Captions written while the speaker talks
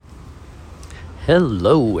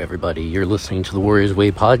Hello, everybody. You're listening to the Warriors Way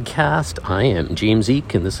podcast. I am James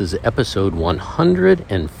Eek, and this is episode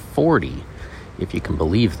 140, if you can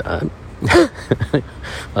believe that.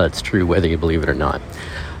 Well, it's true whether you believe it or not.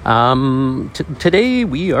 Today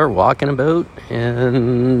we are walking about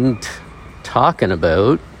and talking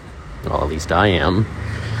about, well, at least I am,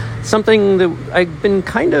 something that I've been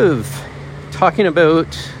kind of talking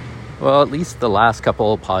about, well, at least the last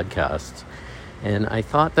couple of podcasts. And I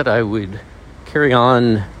thought that I would carry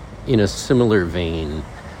on in a similar vein.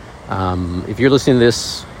 If you're listening to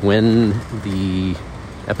this when the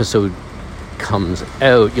episode comes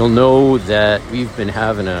out, you'll know that we've been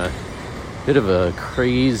having a bit of a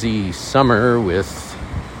crazy summer with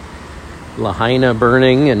Lahaina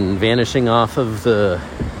burning and vanishing off of the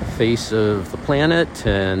face of the planet,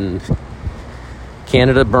 and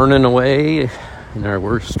Canada burning away in our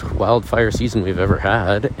worst wildfire season we've ever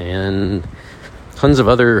had, and tons of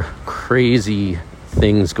other crazy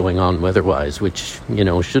things going on weather-wise, which,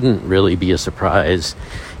 shouldn't really be a surprise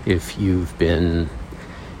if you've been,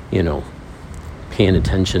 paying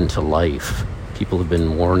attention to life. People have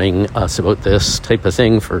been warning us about this type of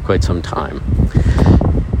thing for quite some time.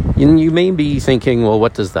 And you may be thinking, well,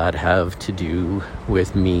 what does that have to do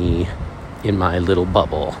with me in my little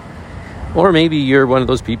bubble? Or maybe you're one of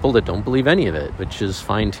those people that don't believe any of it, which is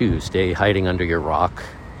fine too. Stay hiding under your rock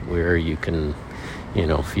where you can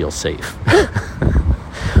feel safe.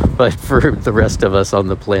 But for the rest of us on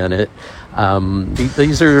the planet,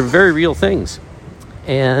 these are very real things.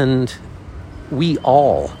 And we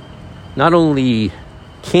all not only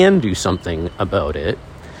can do something about it,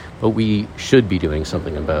 but we should be doing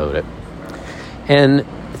something about it. And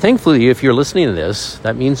thankfully, if you're listening to this,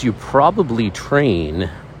 that means you probably train,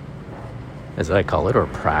 as I call it, or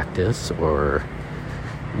practice, or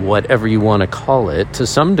whatever you want to call it, to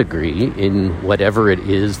some degree in whatever it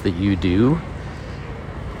is that you do.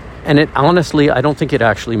 And honestly, I don't think it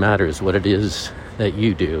actually matters what it is that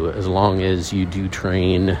you do, as long as you do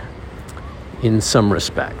train in some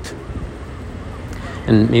respect.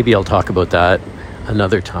 And maybe I'll talk about that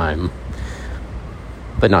another time,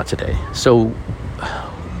 but not today. So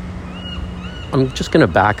I'm just going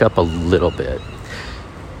to back up a little bit.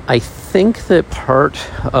 I think that part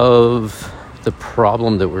of the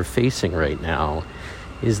problem that we're facing right now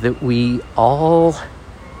is that we all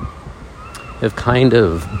have kind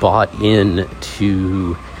of bought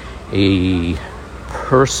into a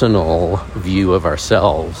personal view of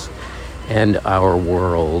ourselves and our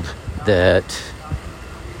world that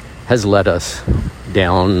has led us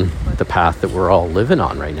down the path that we're all living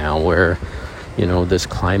on right now, where this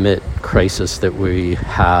climate crisis that we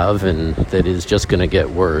have, and that is just going to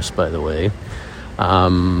get worse, by the way,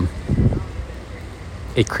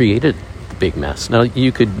 it created a big mess. Now,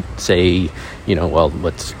 you could say, well,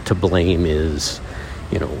 what's to blame is,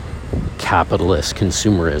 capitalist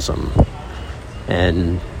consumerism,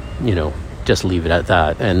 and, just leave it at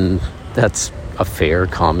that. And that's a fair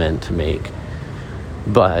comment to make.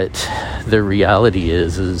 But the reality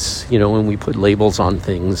is, when we put labels on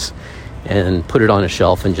things and put it on a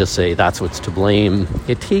shelf and just say that's what's to blame,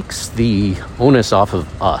 it takes the onus off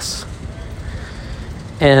of us.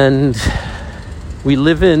 And we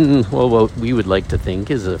live in, what we would like to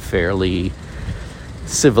think is a fairly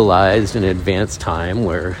civilized and advanced time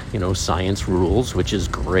where, science rules, which is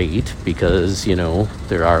great because,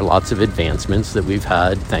 there are lots of advancements that we've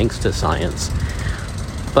had thanks to science.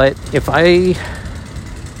 But if I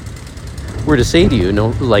were to say to you,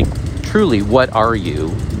 truly, what are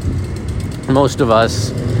you? Most of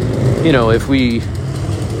us, if we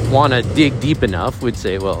want to dig deep enough, would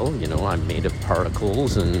say, well, I'm made of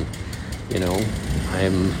particles, and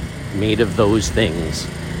I'm made of those things.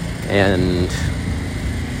 And,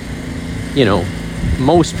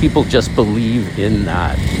 most people just believe in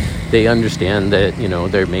that. They understand that,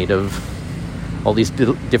 they're made of all these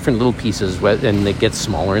different little pieces, and it gets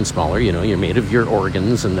smaller and smaller. You're made of your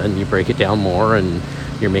organs, and then you break it down more, and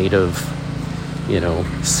you're made of,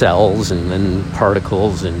 cells, and then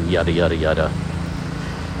particles, and yada, yada, yada.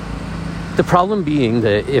 The problem being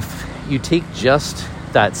that if you take just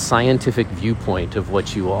that scientific viewpoint of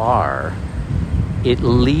what you are, it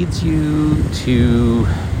leads you to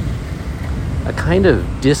a kind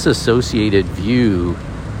of disassociated view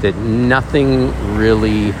that nothing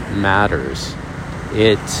really matters.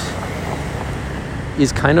 It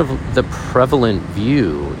is kind of the prevalent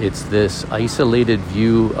view. It's this isolated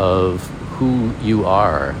view of who you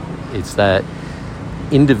are. It's that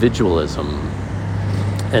individualism.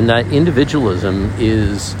 And that individualism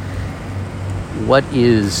is what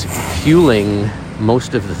is fueling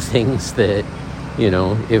most of the things that,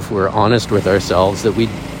 if we're honest with ourselves, that we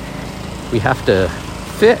we have to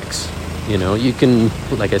fix. You can,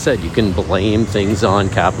 like I said, you can blame things on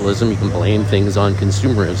capitalism, you can blame things on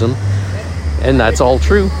consumerism, and that's all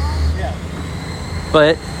true.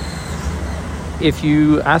 But if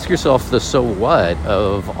you ask yourself the so what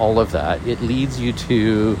of all of that, it leads you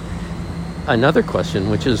to another question,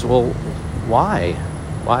 which is, well, why?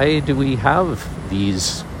 Why do we have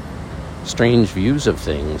these strange views of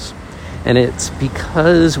things? And it's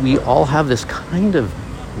because we all have this kind of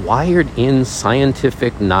wired-in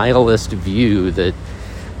scientific nihilist view that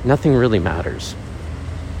nothing really matters.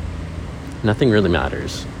 Nothing really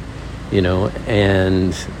matters,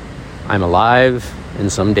 and I'm alive, and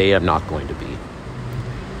someday I'm not going to be.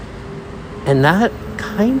 And that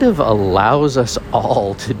kind of allows us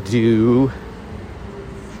all to do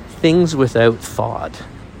things without thought.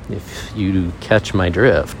 If you catch my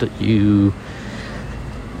drift, you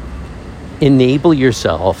enable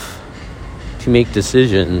yourself to make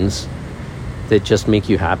decisions that just make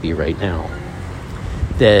you happy right now,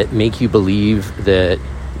 that make you believe that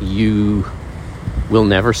you will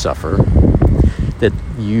never suffer, that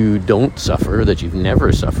you don't suffer, that you've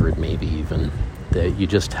never suffered, maybe even, that you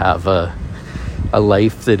just have a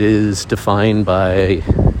life that is defined by,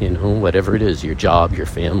 whatever it is, your job, your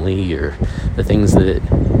family, the things that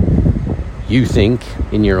you think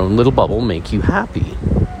in your own little bubble make you happy.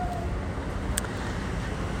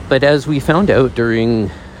 But as we found out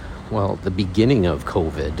during, the beginning of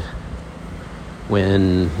COVID,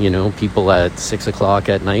 when, people at 6 o'clock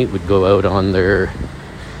at night would go out on their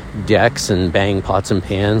decks and bang pots and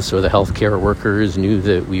pans so the healthcare workers knew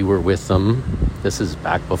that we were with them. This is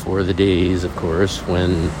back before the days, of course,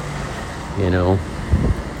 when,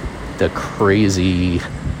 the crazy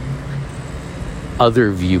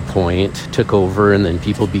other viewpoint took over and then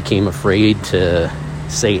people became afraid to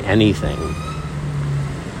say anything.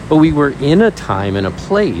 But we were in a time and a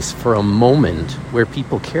place for a moment where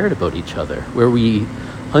people cared about each other, where we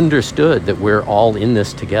understood that we're all in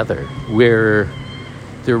this together, where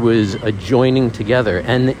there was a joining together.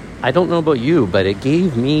 And I don't know about you, but it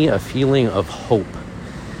gave me a feeling of hope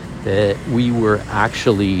that we were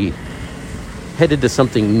actually headed to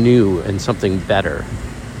something new and something better.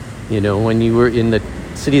 When you were in the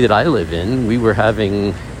city that I live in, we were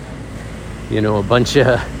having, a bunch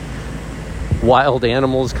of wild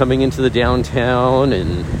animals coming into the downtown,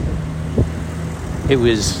 and it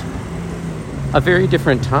was a very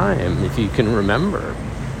different time, if you can remember.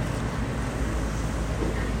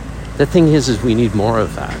 The thing is we need more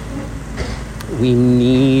of that. We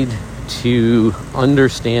need to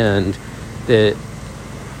understand that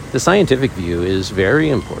the scientific view is very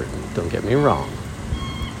important, don't get me wrong,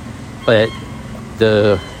 but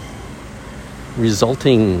the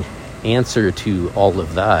resulting answer to all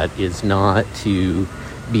of that is not to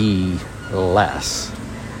be less,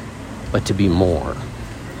 but to be more.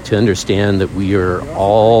 To understand that we are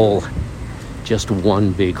all just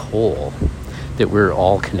one big whole, that we're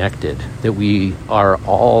all connected, that we are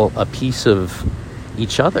all a piece of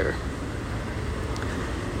each other.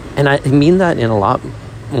 And I mean that in a lot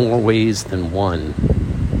more ways than one.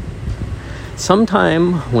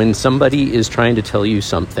 Sometime when somebody is trying to tell you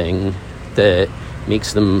something that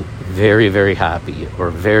makes them very, very happy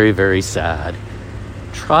or very, very sad,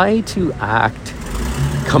 try to act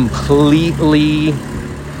completely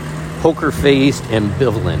poker-faced,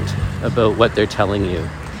 ambivalent about what they're telling you.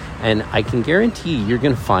 And I can guarantee you're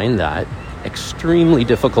going to find that extremely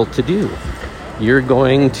difficult to do. You're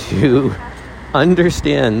going to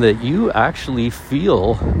understand that you actually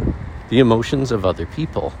feel the emotions of other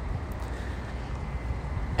people.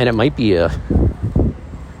 And it might be a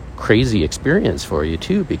crazy experience for you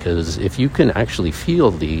too, because if you can actually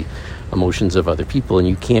feel the emotions of other people and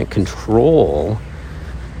you can't control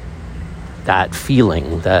that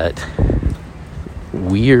feeling, that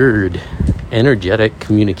weird energetic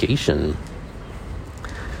communication,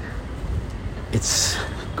 it's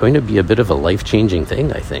going to be a bit of a life-changing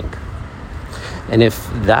thing, I think. And if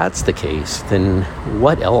that's the case, then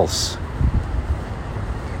what else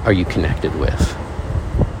are you connected with?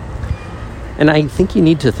 And I think you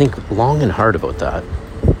need to think long and hard about that.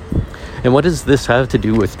 And what does this have to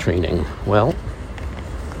do with training? Well,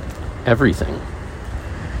 everything.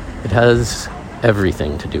 It has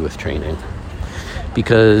everything to do with training.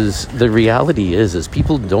 Because the reality is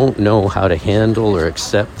people don't know how to handle or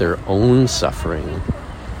accept their own suffering.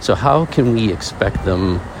 So how can we expect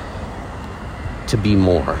them to be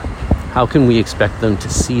more? How can we expect them to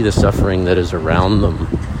see the suffering that is around them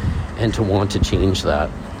and to want to change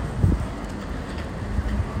that?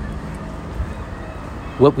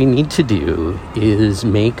 What we need to do is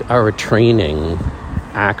make our training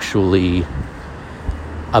actually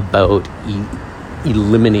about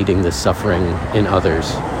eliminating the suffering in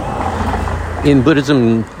others. In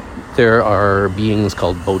Buddhism, there are beings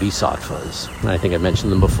called bodhisattvas. I think I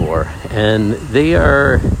mentioned them before. And they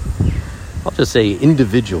are, I'll just say,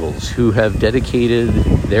 individuals who have dedicated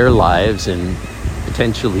their lives and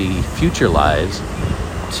potentially future lives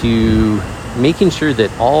to making sure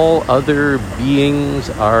that all other beings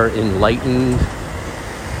are enlightened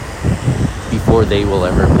before they will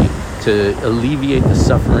ever be, to alleviate the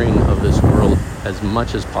suffering of this world as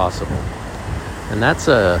much as possible. And that's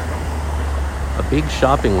a big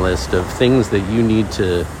shopping list of things that you need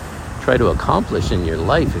to try to accomplish in your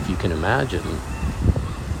life, if you can imagine.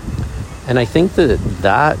 And I think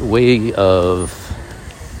that way of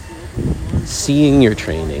seeing your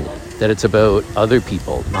training, that it's about other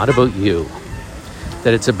people, not about you,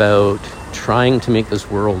 that it's about trying to make this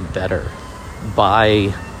world better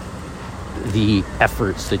by the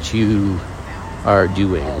efforts that you are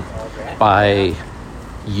doing, by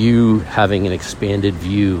you having an expanded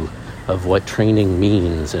view of what training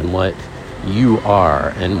means and what you are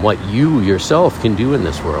and what you yourself can do in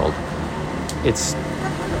this world. It's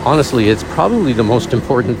probably the most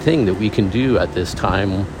important thing that we can do at this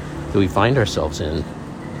time that we find ourselves in.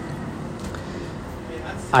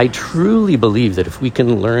 I truly believe that if we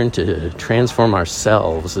can learn to transform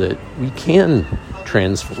ourselves, that we can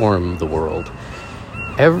transform the world.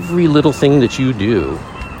 Every little thing that you do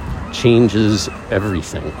changes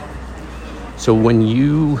everything. So when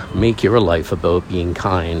you make your life about being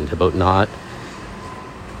kind, about not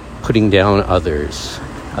putting down others,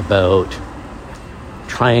 about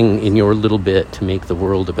trying in your little bit to make the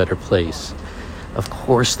world a better place, of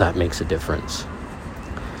course that makes a difference.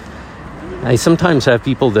 I sometimes have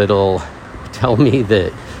people that'll tell me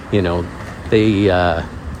that, they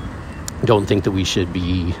don't think that we should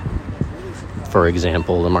be, for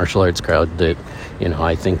example, the martial arts crowd, that,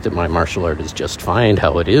 I think that my martial art is just fine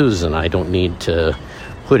how it is, and I don't need to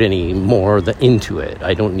put any more into it.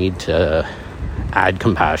 I don't need to add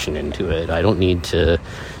compassion into it. I don't need to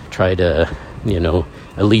try to,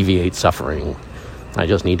 alleviate suffering. I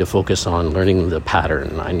just need to focus on learning the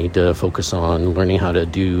pattern. I need to focus on learning how to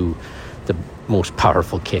do the most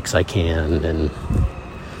powerful kicks I can. And,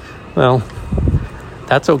 well,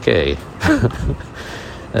 that's okay.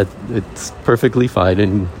 It's perfectly fine,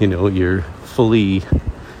 and, you're fully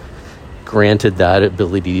granted that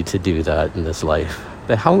ability to do that in this life.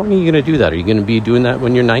 But how long are you going to do that? Are you going to be doing that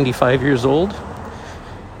when you're 95 years old?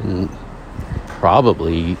 And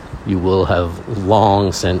probably you will have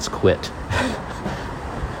long since quit.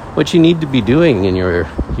 What you need to be doing in your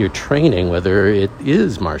training, whether it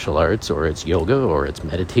is martial arts or it's yoga or it's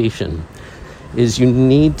meditation, is you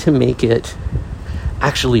need to make it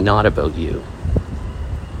actually not about you.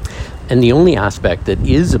 And the only aspect that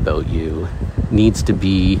is about you needs to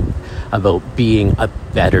be about being a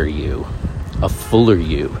better you, a fuller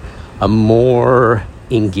you, a more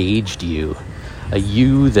engaged you, a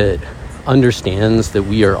you that understands that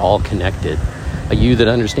we are all connected, a you that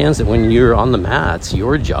understands that when you're on the mats,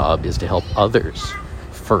 your job is to help others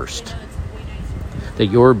first. That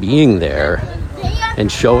your being there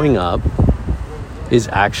and showing up is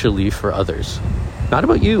actually for others, not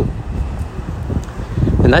about you.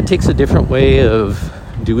 And that takes a different way of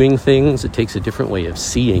doing things. It takes a different way of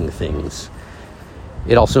seeing things.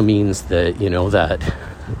 It also means that, that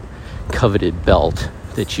coveted belt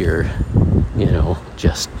that you're,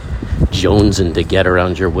 just jonesing to get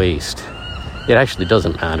around your waist, it actually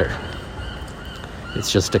doesn't matter.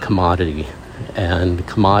 It's just a commodity. And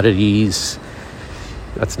commodities,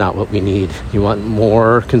 that's not what we need. You want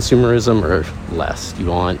more consumerism or less? You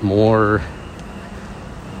want more?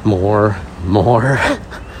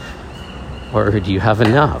 Or do you have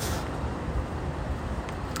enough?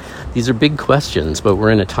 These are big questions, but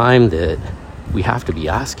we're in a time that we have to be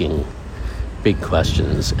asking big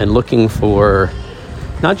questions and looking for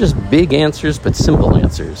not just big answers, but simple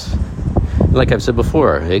answers. Like I've said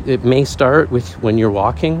before, it may start with when you're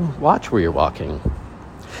walking, watch where you're walking.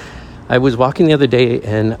 I was walking the other day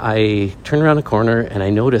and I turned around a corner and I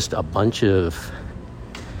noticed a bunch of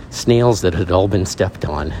snails that had all been stepped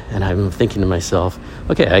on. And I'm thinking to myself,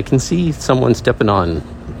 okay, I can see someone stepping on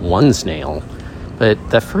one snail, but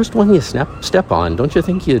that first one you step on, don't you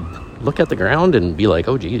think you'd look at the ground and be like,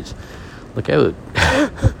 oh geez, look out?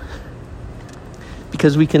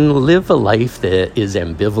 Because we can live a life that is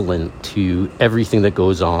ambivalent to everything that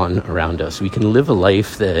goes on around us. We can live a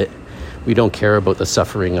life that we don't care about the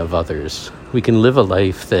suffering of others. We can live a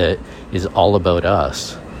life that is all about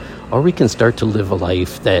us. Or we can start to live a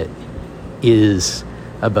life that is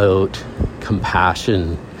about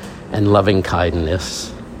compassion and loving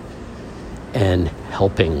kindness and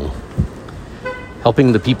helping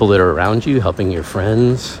the people that are around you, helping your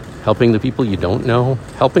friends, helping the people you don't know,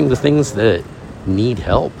 helping the things that need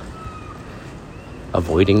help,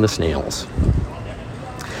 avoiding the snails.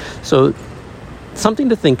 So something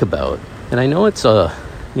to think about, and I know it's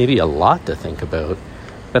maybe a lot to think about,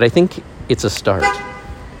 but I think it's a start.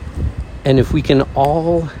 And if we can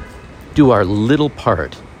all do our little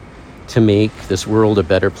part to make this world a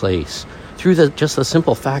better place through just the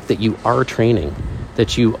simple fact that you are training,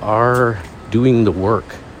 that you are doing the work,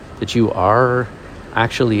 that you are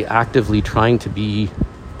actually actively trying to be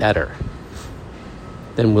better,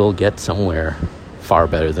 then we'll get somewhere far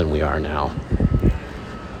better than we are now.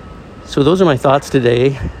 So those are my thoughts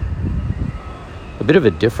today. A bit of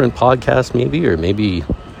a different podcast maybe, or maybe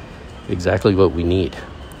exactly what we need.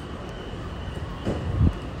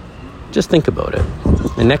 Just think about it.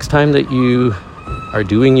 And next time that you are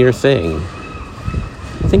doing your thing,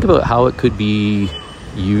 think about how it could be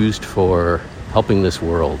used for helping this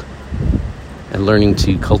world and learning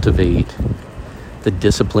to cultivate the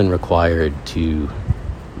discipline required to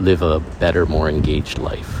live a better, more engaged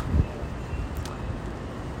life.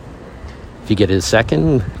 If you get a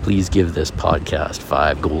second, please give this podcast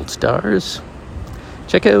 5 gold stars.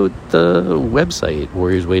 Check out the website,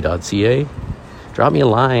 warriorsway.ca. Drop me a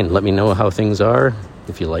line. Let me know how things are.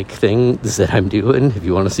 If you like things that I'm doing, if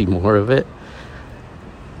you want to see more of it.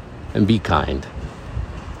 And be kind.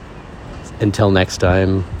 Until next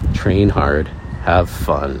time, train hard, have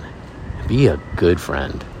fun, be a good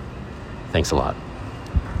friend. Thanks a lot.